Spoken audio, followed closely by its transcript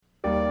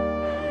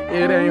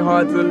It ain't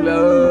hard to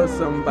love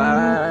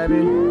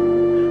somebody.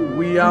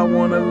 We all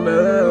wanna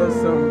love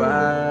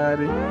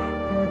somebody.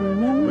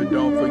 But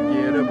don't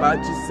forget about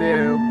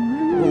yourself.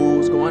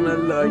 Who's gonna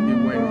love you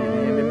when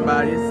you're in it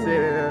by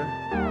yourself?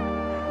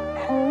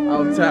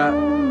 On top.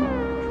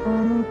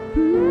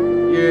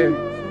 Yeah.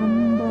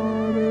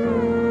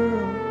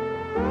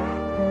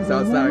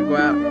 Southside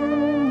GWAP.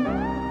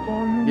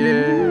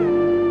 Yeah.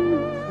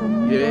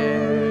 Yeah.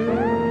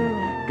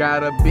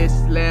 Got a bitch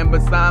slam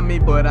beside me,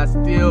 but I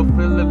still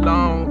feel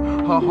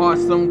alone. Her heart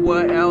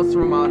somewhere else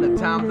from all the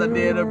times I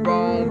did it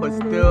wrong. But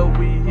still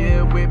we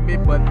here with me,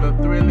 but the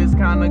thrill is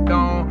kinda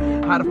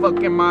gone. How the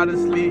fuck am I to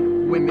sleep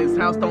when this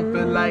house don't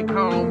feel like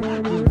home?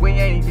 Cause we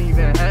ain't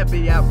even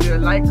happy, I feel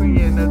like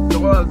we in a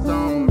door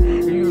zone.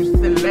 We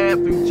used to laugh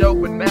and joke,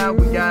 but now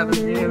we gotta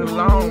get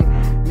along.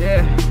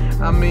 Yeah,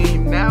 I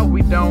mean now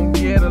we don't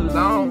get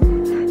along.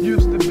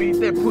 Used to beat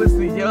that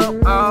pussy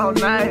up all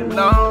night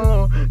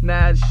long.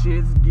 Now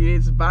shit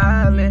gets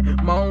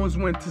violent. Moans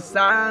went to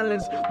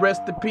silence.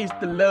 Rest in peace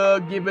to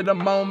love, give it a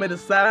moment of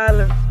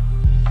silence.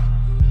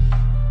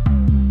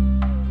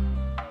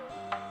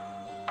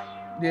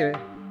 Yeah.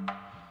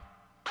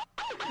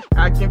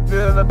 I can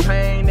feel the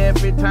pain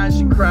every time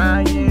she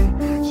crying.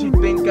 She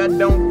think I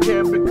don't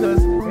care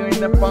because it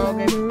ain't a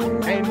phone,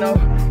 ain't no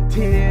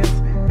tears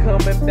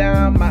coming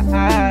down my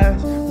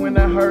eyes. When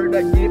I hurt,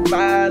 I get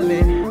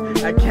violent.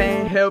 I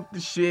can't help the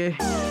shit.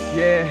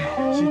 Yeah,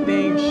 she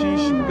thinks she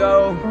should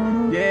go.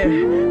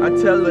 Yeah, I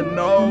tell her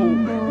no.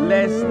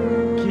 Let's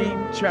keep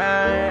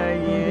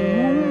trying.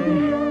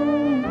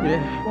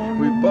 Yeah,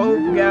 we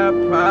both got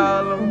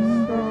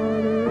problems.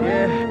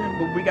 Yeah,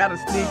 but we gotta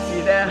stick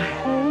it out.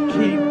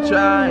 Keep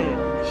trying.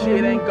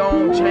 Shit ain't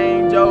gonna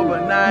change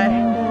overnight.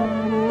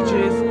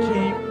 Just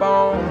keep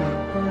on.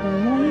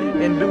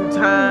 In due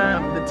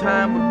time, the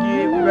time will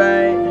get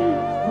right.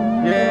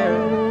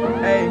 Yeah,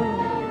 hey.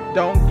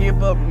 Don't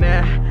give up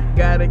now,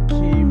 gotta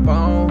keep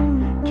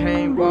on.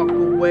 Can't walk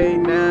away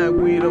now,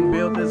 we done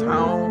built this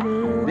home.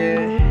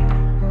 Yeah,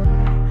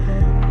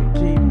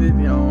 keep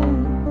it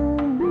on.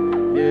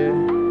 Yeah,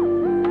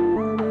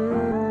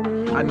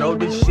 I know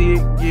this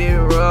shit get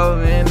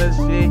rough and the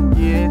shit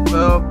get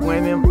tough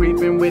when I'm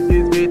creeping with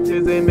these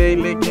bitches and they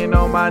licking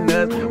on my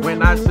nuts.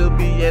 When I should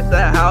be at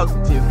the house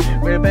just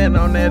whipping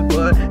on that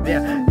butt.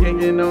 Yeah,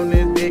 kicking on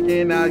this dick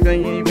and I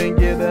can't even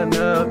get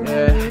enough.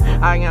 Yeah,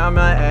 I got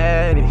my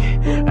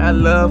addict, I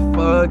love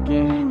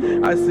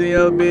fucking. I see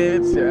a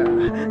bitch,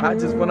 yeah, I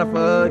just wanna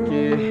fuck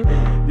it.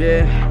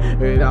 Yeah,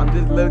 but I'm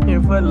just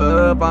looking for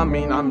love. I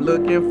mean, I'm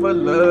looking for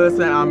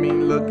lust. I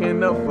mean, looking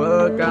to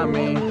fuck. I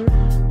mean,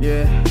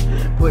 yeah,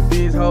 put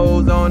these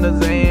hoes on the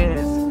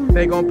Zans.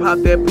 They gon' pop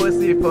that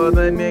pussy for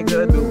the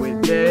nigga, do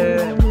it,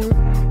 yeah.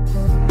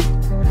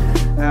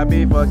 I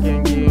be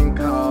fucking getting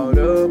caught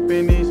up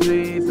in these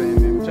streets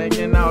and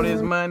taking all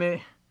this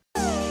money.